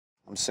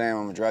I'm Sam,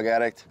 I'm a drug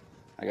addict.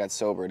 I got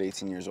sober at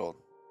 18 years old.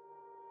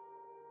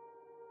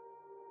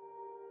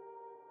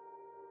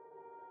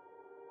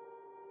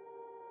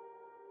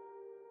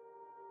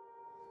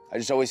 I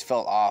just always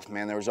felt off,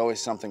 man. There was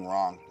always something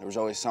wrong. There was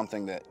always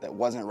something that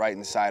wasn't right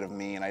inside of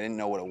me, and I didn't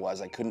know what it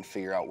was. I couldn't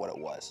figure out what it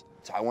was.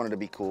 So I wanted to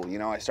be cool, you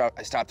know? I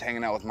stopped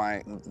hanging out with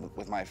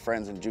my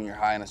friends in junior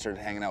high, and I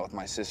started hanging out with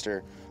my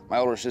sister. My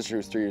older sister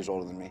was 3 years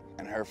older than me,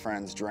 and her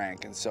friends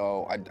drank. And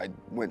so I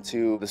went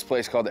to this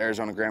place called the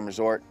Arizona Grand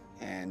Resort,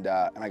 and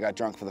I got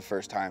drunk for the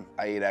first time.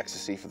 I ate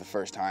ecstasy for the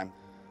first time.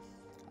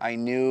 I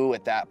knew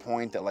at that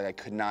point that, like, I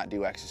could not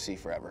do ecstasy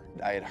forever.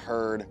 I had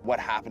heard what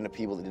happened to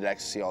people that did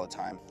ecstasy all the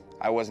time.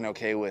 I wasn't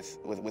okay with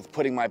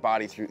putting my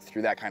body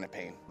through that kind of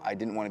pain. I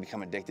didn't want to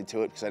become addicted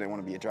to it because I didn't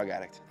want to be a drug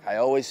addict. I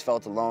always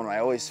felt alone, I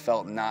always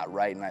felt not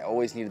right, and I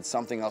always needed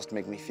something else to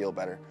make me feel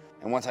better.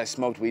 And once I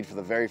smoked weed for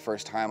the very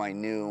first time, I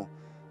knew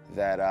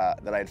that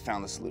I had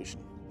found the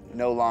solution.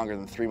 No longer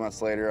than 3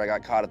 months later, I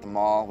got caught at the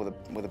mall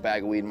with a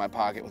bag of weed in my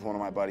pocket with one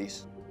of my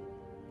buddies.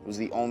 It was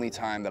the only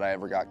time that I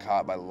ever got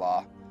caught by the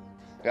law.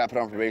 I got put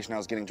on probation. I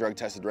was getting drug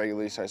tested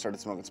regularly, so I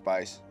started smoking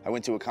spice. I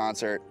went to a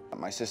concert.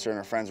 My sister and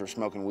her friends were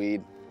smoking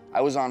weed. I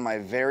was on my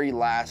very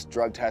last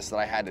drug test that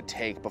I had to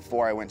take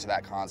before I went to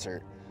that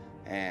concert,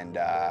 and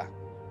I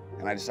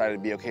decided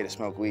it'd be okay to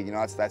smoke weed. You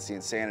know, that's the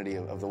insanity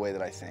of the way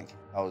that I think.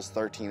 I was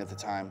 13 at the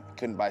time,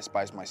 couldn't buy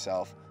spice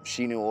myself.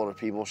 She knew older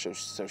people,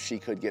 so she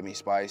could get me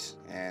spice,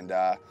 and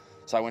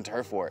so I went to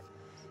her for it.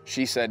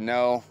 She said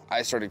no.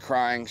 I started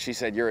crying. She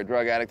said, "You're a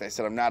drug addict." I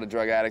said, "I'm not a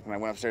drug addict," and I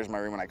went upstairs to my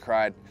room and I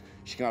cried.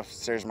 She came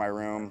upstairs to my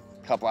room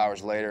a couple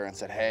hours later and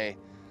said, "Hey,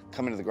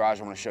 come into the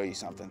garage, I want to show you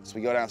something." So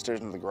we go downstairs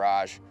into the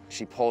garage.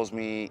 She pulls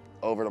me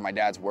over to my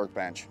dad's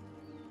workbench.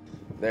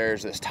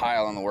 There's this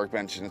tile on the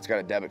workbench and it's got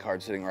a debit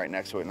card sitting right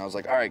next to it. And I was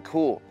like, all right,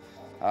 cool.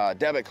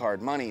 Debit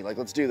card, money, like,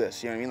 let's do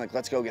this. You know what I mean? Like,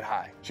 let's go get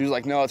high. She was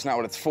like, no, it's not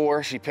what it's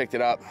for. She picked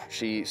it up.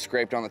 She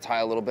scraped on the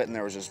tile a little bit and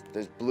there was just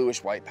this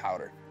bluish white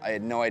powder. I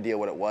had no idea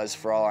what it was.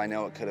 For all I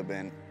know, it could have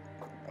been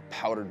a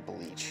powdered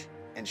bleach.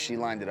 And she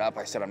lined it up.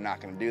 I said, I'm not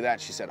gonna do that.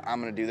 She said,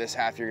 I'm gonna do this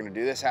half, you're gonna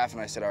do this half.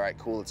 And I said, all right,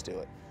 cool, let's do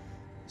it.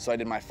 So I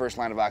did my first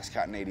line of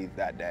Oxycontin 80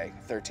 that day,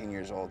 13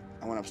 years old.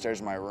 I went upstairs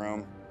to my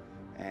room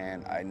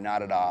and I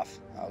nodded off.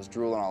 I was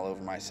drooling all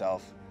over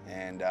myself.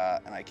 And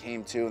I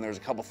came to, and there was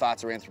a couple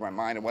thoughts that ran through my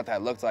mind, and what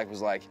that looked like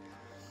was like,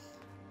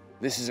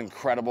 this is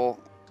incredible,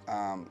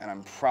 and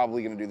I'm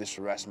probably gonna do this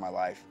for the rest of my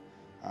life.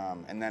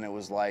 And then it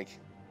was like,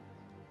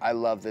 I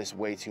love this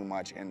way too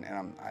much, and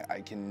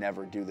I can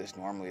never do this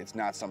normally. It's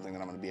not something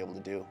that I'm gonna be able to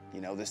do.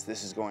 You know, this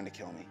is going to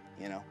kill me,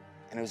 you know?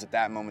 And it was at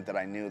that moment that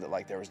I knew that,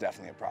 like, there was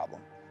definitely a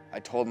problem. I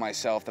told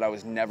myself that I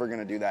was never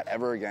gonna do that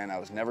ever again. I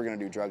was never gonna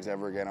do drugs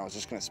ever again. I was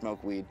just gonna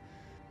smoke weed.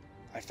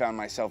 I found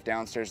myself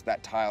downstairs at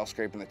that tile,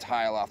 scraping the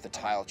tile off the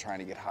tile, trying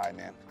to get high,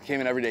 man. It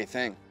became an everyday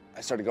thing.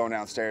 I started going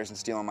downstairs and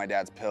stealing my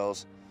dad's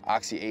pills,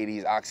 Oxy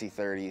 80s, Oxy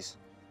 30s.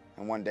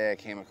 And one day I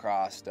came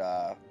across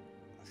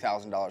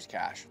 $1,000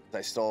 cash.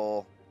 I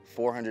stole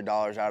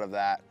 $400 out of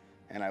that,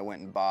 and I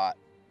went and bought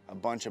a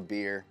bunch of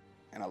beer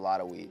and a lot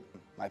of weed.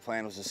 My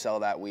plan was to sell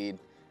that weed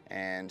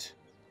and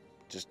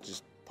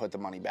just put the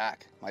money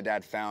back. My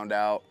dad found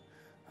out.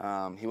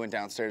 He went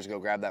downstairs to go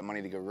grab that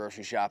money to go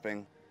grocery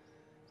shopping,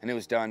 and it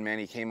was done, man.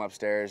 He came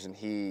upstairs and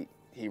he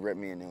ripped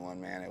me a new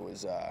one, man. It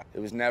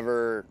was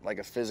never like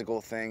a physical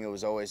thing. It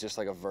was always just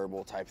like a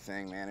verbal type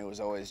thing, man. It was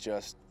always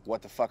just,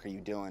 what the fuck are you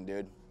doing,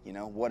 dude? You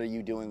know, what are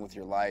you doing with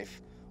your life?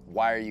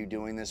 Why are you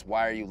doing this?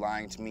 Why are you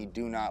lying to me?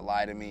 Do not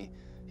lie to me.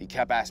 He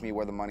kept asking me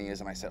where the money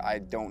is, and I said, I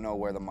don't know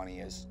where the money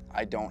is.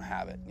 I don't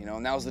have it, you know?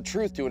 And that was the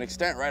truth to an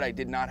extent, right? I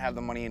did not have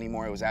the money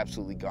anymore. It was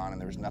absolutely gone, and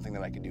there was nothing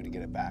that I could do to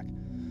get it back.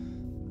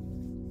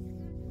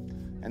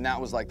 And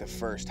that was like the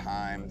first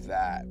time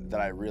that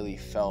I really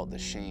felt the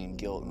shame,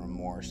 guilt, and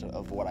remorse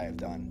of what I have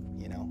done,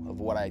 you know,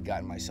 of what I had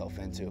gotten myself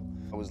into.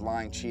 I was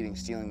lying, cheating,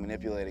 stealing,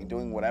 manipulating,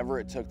 doing whatever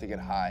it took to get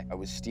high. I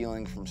was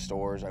stealing from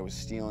stores. I was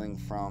stealing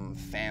from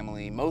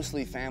family,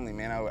 mostly family,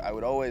 man. I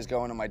would always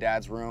go into my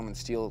dad's room and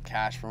steal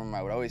cash from him.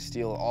 I would always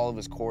steal all of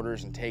his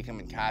quarters and take them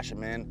and cash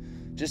them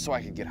in just so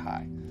I could get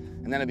high.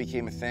 And then it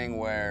became a thing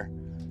where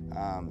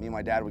me and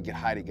my dad would get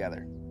high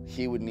together.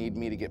 He would need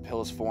me to get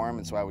pills for him,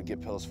 and so I would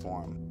get pills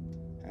for him.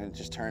 And it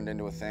just turned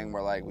into a thing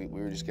where, like, we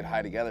would just get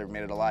high together. It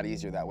made it a lot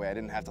easier that way. I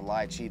didn't have to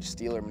lie, cheat,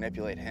 steal, or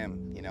manipulate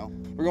him, you know?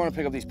 We're going to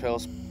pick up these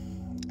pills,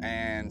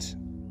 and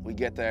we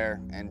get there,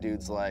 and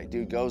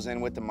dude goes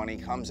in with the money,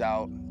 comes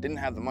out, didn't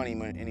have the money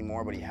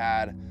anymore, but he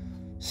had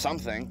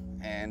something,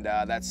 and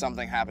that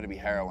something happened to be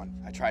heroin.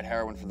 I tried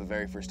heroin for the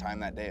very first time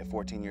that day at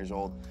 14 years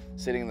old,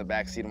 sitting in the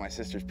back seat of my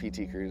sister's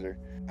PT Cruiser.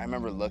 I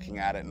remember looking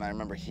at it, and I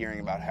remember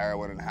hearing about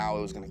heroin and how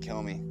it was gonna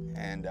kill me,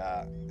 and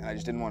I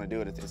just didn't want to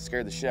do it. It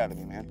scared the shit out of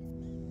me, man.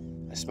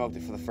 I smoked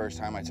it for the first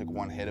time. I took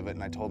one hit of it,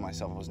 and I told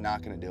myself I was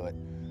not gonna do it.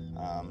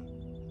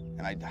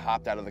 And I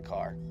hopped out of the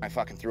car. I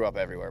fucking threw up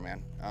everywhere,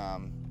 man.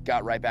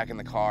 Got right back in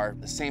the car.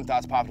 The same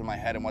thoughts popped in my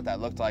head, and what that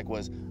looked like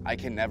was, I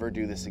can never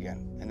do this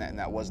again. And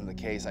that wasn't the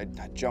case. I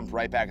jumped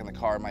right back in the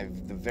car.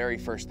 The very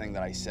first thing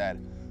that I said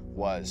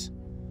was,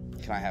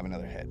 can I have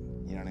another hit?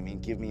 You know what I mean?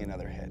 Give me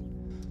another hit.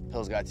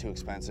 Pills got too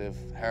expensive.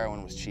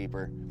 Heroin was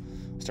cheaper.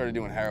 I started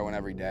doing heroin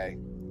every day.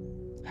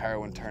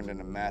 Heroin turned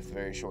into meth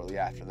very shortly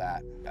after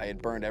that. I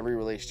had burned every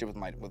relationship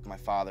with my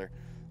father.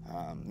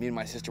 Me and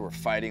my sister were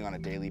fighting on a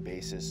daily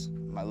basis.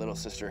 My little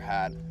sister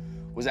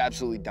was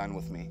absolutely done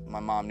with me. My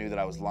mom knew that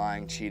I was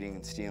lying, cheating,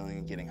 and stealing,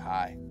 and getting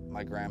high.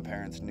 My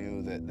grandparents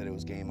knew that it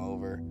was game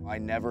over. I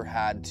never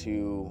had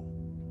to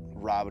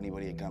rob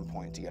anybody at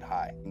gunpoint to get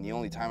high. And the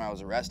only time I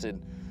was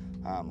arrested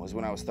was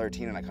when I was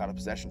 13 and I caught a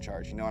possession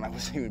charge, and I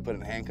wasn't even put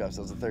in handcuffs.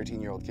 I was a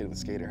 13-year-old kid with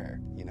skater hair,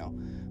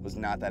 It was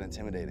not that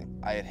intimidating.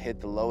 I had hit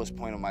the lowest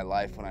point of my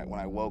life when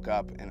I woke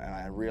up and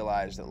I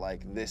realized that,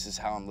 like, this is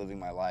how I'm living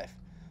my life.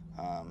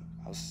 I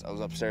was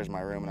upstairs in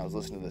my room and I was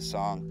listening to this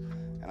song,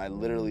 and I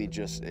literally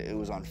it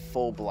was on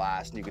full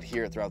blast, and you could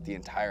hear it throughout the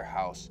entire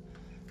house.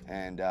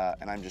 And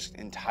I'm just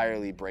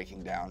entirely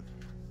breaking down.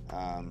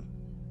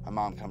 My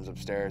mom comes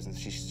upstairs and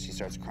she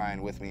starts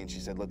crying with me, and she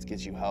said, "Let's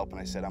get you help." And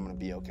I said, "I'm gonna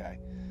be okay."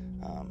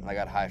 And I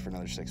got high for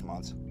another 6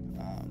 months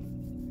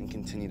and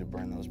continued to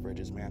burn those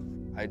bridges,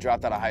 man. I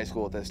dropped out of high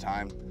school at this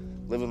time,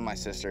 lived with my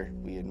sister.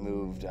 We had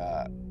moved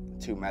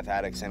 2 meth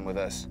addicts in with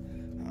us,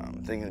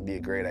 thinking it'd be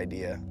a great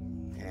idea.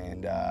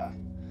 And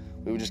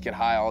we would just get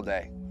high all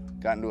day.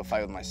 Got into a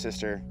fight with my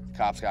sister,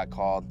 cops got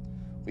called.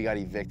 We got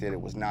evicted.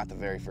 It was not the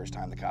very first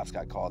time the cops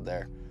got called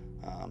there.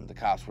 The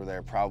cops were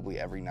there probably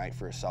every night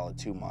for a solid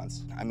 2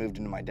 months. I moved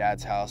into my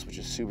dad's house, which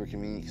is super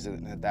convenient because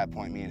at that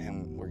point, me and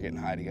him were getting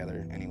high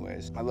together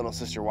anyways. My little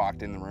sister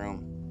walked in the room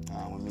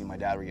when me and my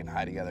dad were getting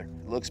high together,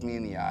 looks me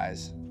in the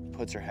eyes,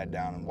 puts her head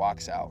down and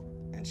walks out.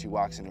 And she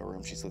walks into a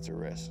room, she slits her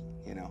wrist,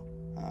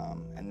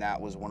 And that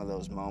was one of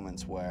those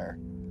moments where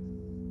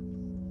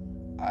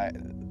I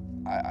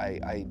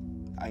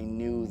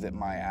knew that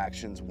my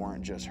actions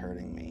weren't just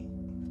hurting me.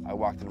 I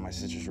walked into my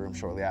sister's room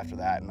shortly after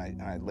that, and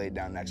I laid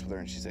down next with her,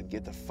 and she said,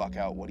 "Get the fuck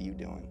out, what are you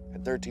doing?"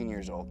 At 13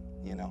 years old,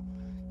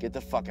 "Get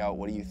the fuck out,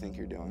 what do you think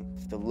you're doing?"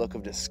 The look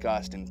of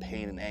disgust and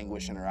pain and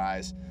anguish in her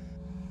eyes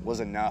was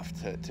enough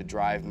to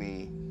drive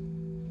me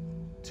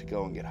to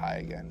go and get high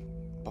again.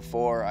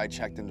 Before I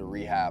checked into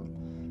rehab,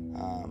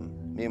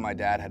 me and my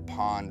dad had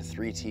pawned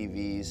 3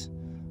 TVs,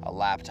 a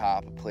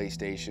laptop, a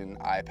PlayStation,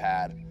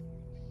 iPad,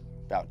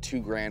 about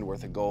 $2 grand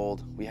worth of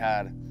gold.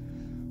 I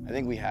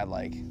think we had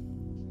like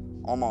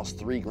almost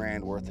 $3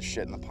 grand worth of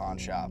shit in the pawn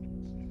shop.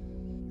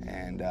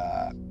 And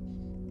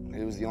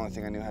it was the only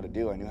thing I knew how to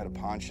do. I knew how to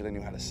pawn shit, I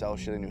knew how to sell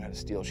shit, I knew how to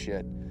steal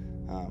shit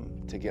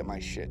to get my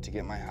shit, to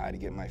get my high, to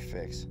get my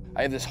fix.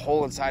 I have this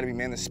hole inside of me,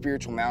 man, this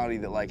spiritual malady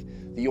that, like,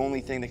 the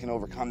only thing that can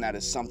overcome that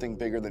is something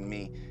bigger than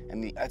me.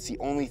 And that's the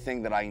only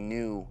thing that I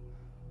knew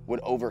would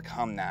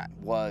overcome that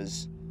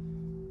was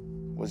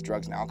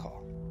drugs and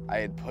alcohol. I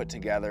had put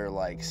together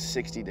like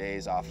 60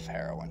 days off of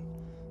heroin.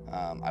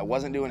 I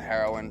wasn't doing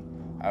heroin.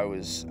 I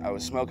was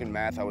smoking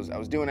meth. I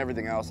was doing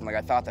everything else, and like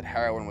I thought that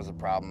heroin was a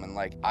problem, and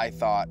like I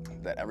thought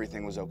that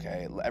everything was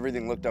okay.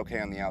 Everything looked okay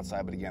on the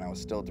outside, but again, I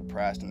was still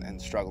depressed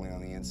and struggling on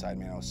the inside.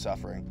 Man, I was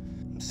suffering.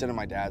 I'm sitting in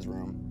my dad's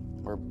room.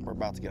 We're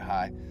about to get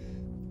high,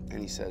 and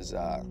he says,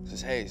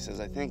 "Hey," he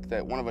says, "I think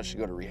that one of us should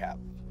go to rehab."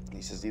 And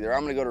he says, "Either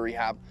I'm gonna go to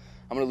rehab,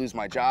 I'm gonna lose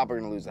my job, we're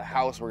gonna lose the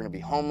house, we're gonna be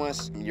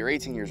homeless. You're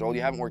 18 years old,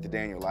 you haven't worked a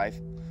day in your life."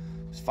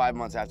 It was 5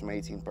 months after my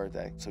 18th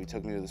birthday, so he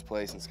took me to this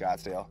place in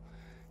Scottsdale.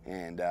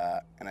 And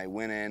I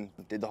went in,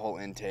 did the whole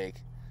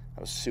intake.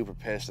 I was super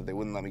pissed that they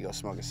wouldn't let me go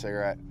smoke a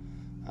cigarette.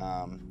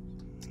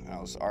 And I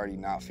was already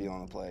not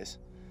feeling the place.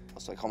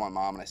 So I called my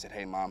mom and I said,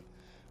 "Hey, Mom,"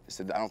 I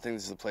said, "I don't think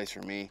this is the place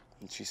for me."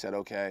 And she said,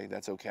 "Okay,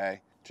 that's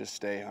okay. Just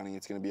stay, honey,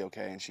 it's gonna be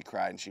okay." And she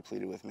cried and she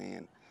pleaded with me.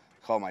 And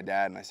I called my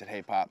dad and I said,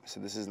 "Hey, Pop," I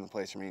said, "this isn't the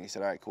place for me." And he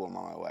said, "All right, cool, I'm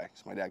on my way."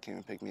 So my dad came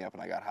and picked me up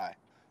and I got high.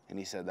 And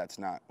he said, "That's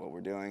not what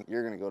we're doing.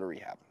 You're gonna go to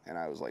rehab." And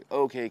I was like,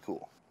 "Okay,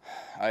 cool."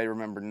 I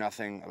remember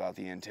nothing about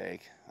the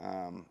intake.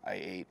 I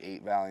ate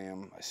 8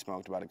 Valium. I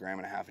smoked about 1.5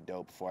 grams of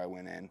dope before I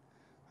went in.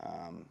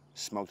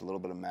 Smoked a little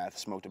bit of meth,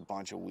 smoked a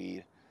bunch of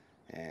weed.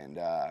 And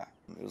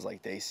it was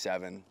like day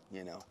 7,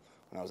 when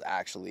I was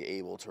actually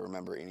able to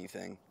remember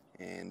anything.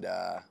 And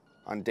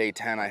on day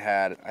 10, I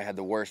had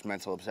the worst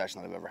mental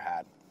obsession that I've ever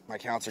had. My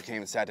counselor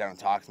came and sat down and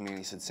talked to me, and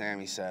he said, "Sam,"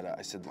 he said,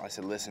 I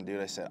said, "Listen,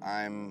 dude," I said,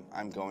 I'm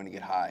going to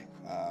get high.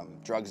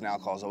 Drugs and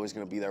alcohol is always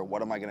gonna be there.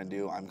 What am I gonna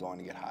do? I'm going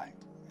to get high.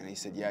 And he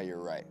said, "Yeah,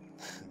 you're right."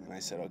 And I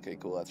said, "Okay,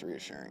 cool, that's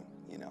reassuring,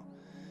 And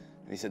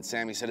he said,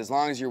 "Sam," he said, "as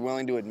long as you're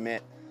willing to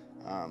admit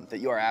that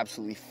you are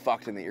absolutely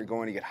fucked and that you're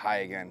going to get high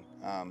again,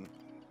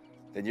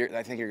 then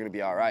I think you're gonna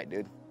be all right,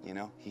 dude."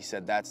 He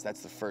said, that's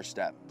the first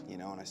step,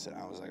 And I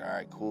was like, "All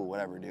right, cool,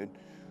 whatever, dude.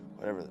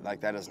 Whatever, like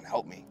that doesn't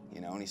help me,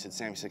 And he said,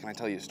 "Sam," he said, "can I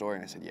tell you a story?"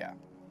 And I said, "Yeah."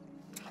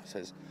 He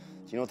says,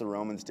 "Do you know what the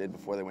Romans did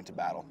before they went to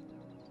battle?"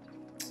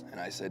 And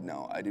I said,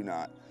 "No, I do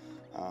not.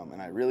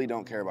 And I really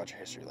don't care about your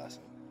history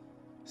lesson."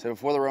 So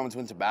before the Romans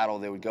went to battle,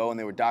 they would go and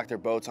they would dock their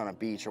boats on a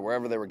beach or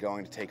wherever they were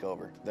going to take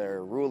over.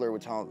 Their ruler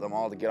would tell them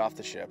all to get off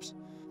the ships,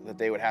 that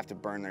they would have to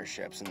burn their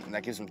ships. And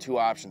that gives them 2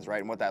 options, right?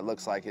 And what that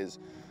looks like is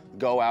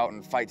go out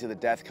and fight to the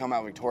death, come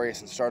out victorious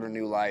and start a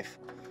new life,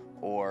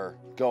 or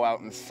go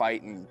out and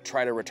fight and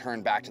try to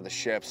return back to the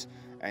ships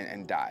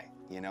and die,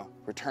 you know,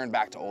 return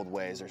back to old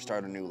ways or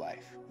start a new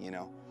life, you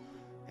know.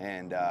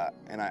 And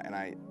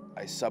I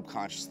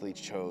subconsciously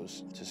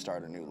chose to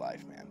start a new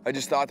life, man. I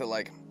just thought that,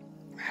 like,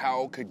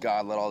 how could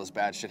God let all this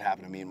bad shit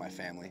happen to me and my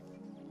family?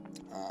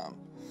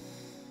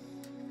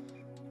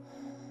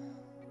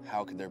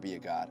 How could there be a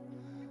God?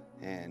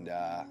 And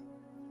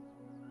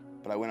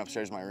but I went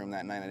upstairs to my room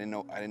that night. I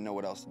didn't know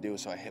what else to do,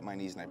 so I hit my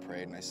knees and I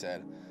prayed and I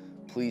said,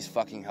 please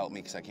fucking help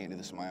me, because I can't do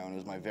this on my own. It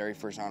was my very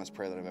first honest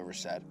prayer that I've ever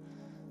said.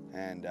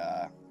 And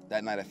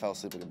that night I fell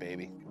asleep like a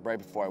baby. Right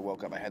before I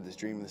woke up, I had this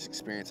dream, this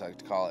experience, I like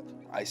to call it.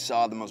 I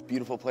saw the most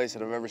beautiful place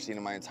that I've ever seen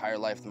in my entire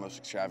life, the most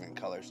extravagant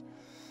colors.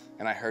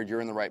 And I heard,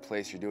 you're in the right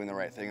place, you're doing the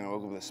right thing. And I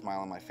woke up with a smile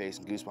on my face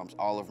and goosebumps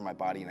all over my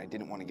body, and I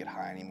didn't want to get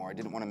high anymore. I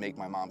didn't want to make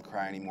my mom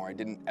cry anymore. I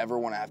didn't ever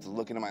want to have to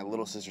look into my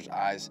little sister's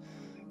eyes,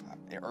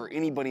 or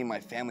anybody in my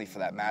family for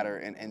that matter,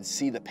 and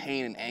see the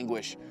pain and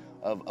anguish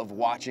of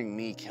watching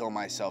me kill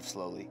myself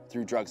slowly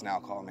through drugs and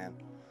alcohol, man.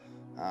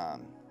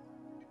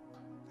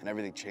 And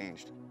everything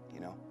changed, you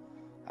know.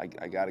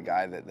 I got a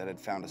guy that had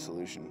found a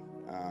solution,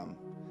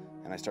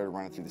 and I started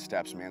running through the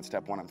steps, man.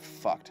 Step one, I'm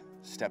fucked.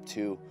 Step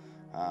two,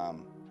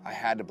 I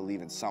had to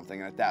believe in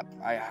something, and at that,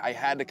 I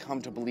had to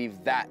come to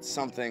believe that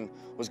something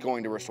was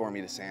going to restore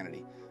me to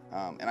sanity.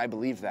 And I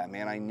believed that,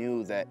 man. I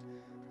knew that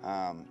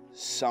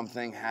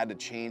something had to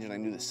change, and I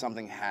knew that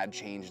something had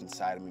changed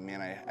inside of me,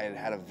 man. I had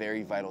had a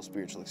very vital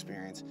spiritual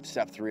experience.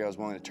 Step three, I was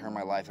willing to turn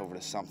my life over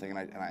to something, and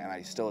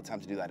I still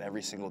attempt to do that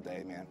every single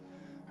day, man.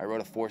 I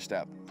wrote a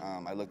 4-step.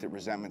 I looked at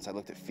resentments. I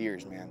looked at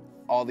fears, man.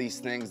 All these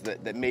things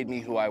that made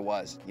me who I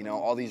was. You know,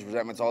 all these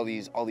resentments, all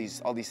these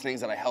things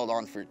that I held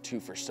on to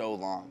for so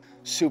long.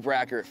 Super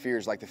accurate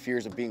fears, like the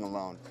fears of being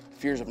alone,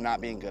 fears of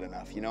not being good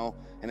enough, you know,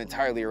 and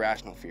entirely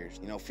irrational fears.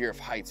 You know, fear of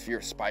heights, fear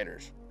of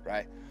spiders,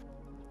 right?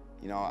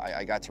 You know,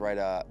 I got to write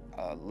a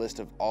list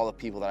of all the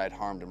people that I'd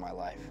harmed in my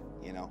life,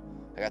 you know.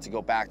 I got to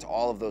go back to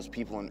all of those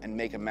people and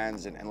make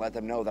amends and let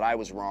them know that I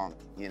was wrong,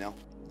 you know.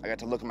 I got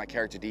to look at my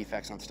character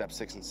defects on step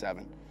 6 and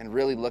 7 and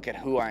really look at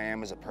who I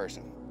am as a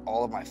person,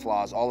 all of my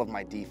flaws, all of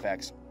my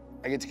defects.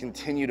 I get to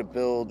continue to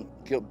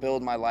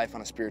build my life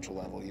on a spiritual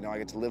level. You know, I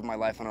get to live my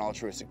life on an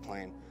altruistic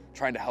plane,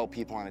 trying to help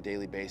people on a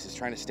daily basis,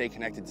 trying to stay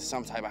connected to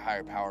some type of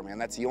higher power, man.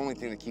 That's the only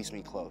thing that keeps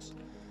me close.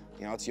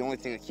 You know, it's the only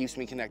thing that keeps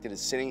me connected,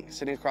 is sitting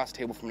across the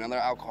table from another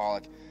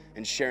alcoholic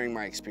and sharing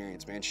my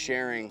experience, man,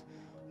 sharing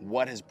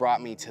what has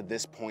brought me to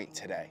this point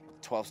today.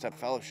 12-step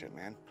fellowship,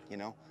 man, you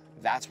know,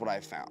 that's what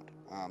I found.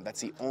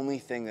 That's the only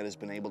thing that has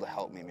been able to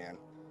help me, man.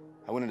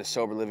 I went into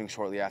sober living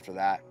shortly after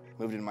that,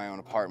 moved into my own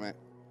apartment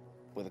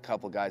with a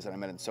couple guys that I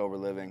met in sober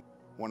living.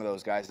 One of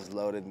those guys is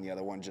loaded and the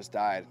other one just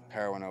died,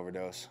 heroin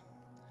overdose.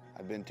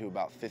 I've been to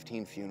about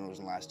 15 funerals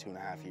in the last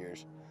 2.5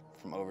 years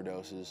from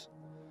overdoses.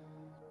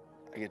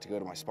 I get to go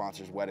to my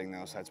sponsor's wedding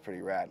though, so that's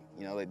pretty rad.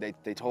 You know,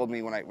 they told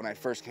me when I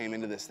first came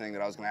into this thing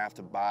that I was gonna have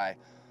to buy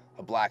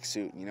a black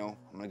suit, you know.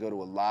 I'm gonna go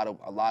to a lot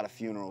of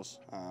funerals,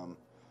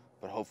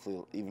 but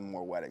hopefully even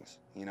more weddings,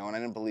 you know, and I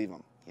didn't believe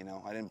them, you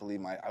know. I didn't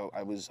believe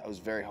I was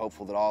very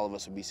hopeful that all of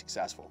us would be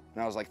successful.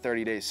 And I was like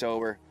 30 days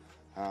sober,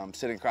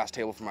 sitting across the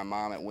table from my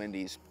mom at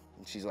Wendy's,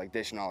 and she's like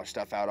dishing all her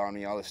stuff out on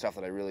me, all this stuff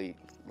that I really,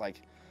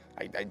 like,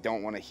 I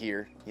don't want to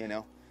hear, you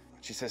know.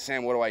 She says,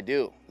 Sam, what do I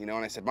do? You know,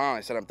 and I said,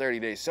 Mom, I'm 30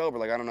 days sober,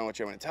 like, I don't know what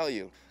you're going to tell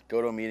you.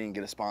 Go to a meeting,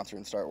 get a sponsor,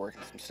 and start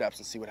working some steps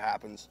and see what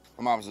happens.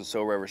 My mom's been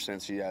sober ever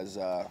since. She has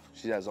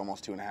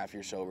almost 2.5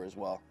 years sober as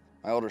well.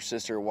 My older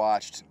sister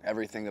watched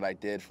everything that I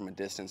did from a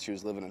distance. She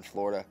was living in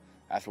Florida.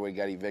 After we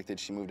got evicted,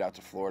 she moved out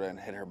to Florida and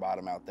hit her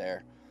bottom out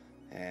there.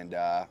 And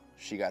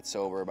she got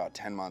sober about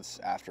 10 months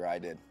after I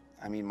did.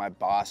 I mean, my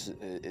boss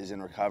is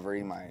in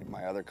recovery.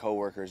 My other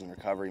coworkers in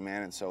recovery,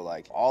 man. And so,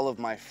 like, all of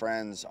my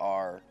friends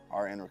are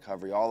in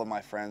recovery. All of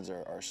my friends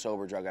are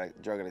sober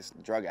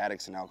drug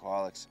addicts and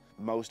alcoholics.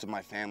 Most of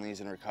my family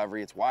is in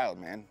recovery. It's wild,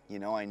 man. You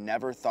know, I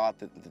never thought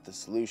that the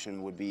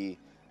solution would be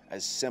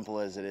as simple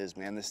as it is,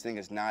 man. This thing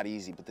is not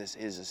easy, but this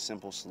is a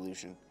simple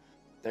solution.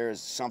 There is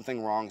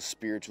something wrong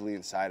spiritually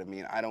inside of me,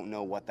 and I don't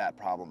know what that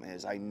problem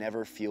is. I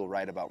never feel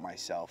right about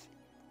myself.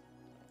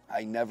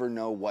 I never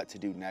know what to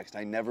do next.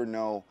 I never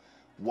know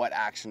what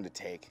action to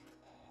take.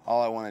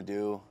 All I want to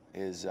do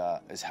is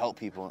help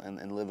people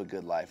and live a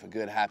good life, a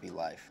good, happy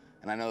life.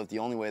 And I know that the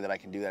only way that I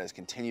can do that is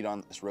continued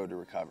on this road to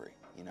recovery.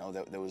 You know,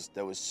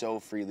 that was so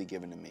freely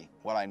given to me.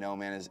 What I know,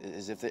 man,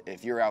 is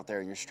if you're out there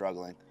and you're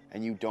struggling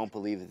and you don't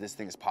believe that this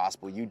thing is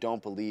possible, you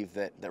don't believe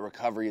that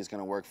recovery is going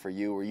to work for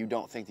you, or you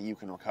don't think that you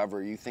can recover,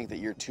 or you think that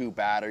you're too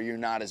bad, or you're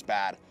not as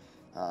bad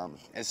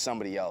as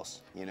somebody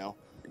else, you know?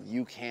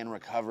 You can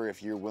recover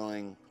if you're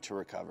willing to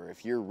recover.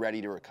 If you're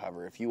ready to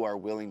recover, if you are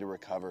willing to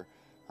recover,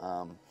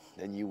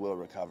 then you will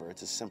recover.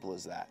 It's as simple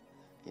as that.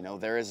 You know,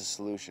 there is a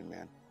solution,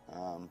 man.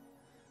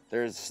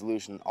 There is a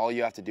solution. All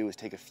you have to do is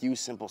take a few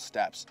simple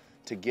steps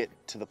to get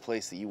to the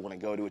place that you want to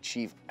go, to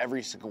achieve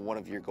every single one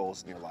of your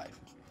goals in your life.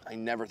 I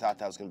never thought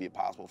that was going to be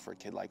possible for a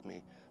kid like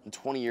me. I'm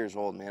 20 years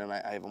old, man, and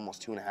I have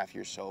almost 2.5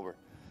 years sober.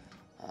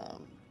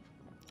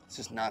 It's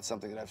just not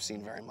something that I've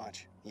seen very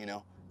much, you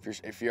know?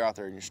 If you're out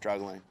there and you're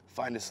struggling,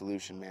 find a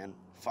solution, man.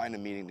 Find a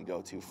meeting to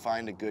go to.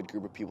 Find a good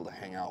group of people to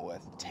hang out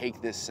with.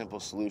 Take this simple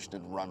solution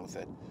and run with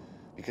it,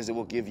 because it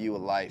will give you a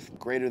life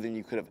greater than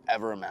you could have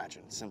ever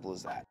imagined. Simple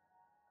as that.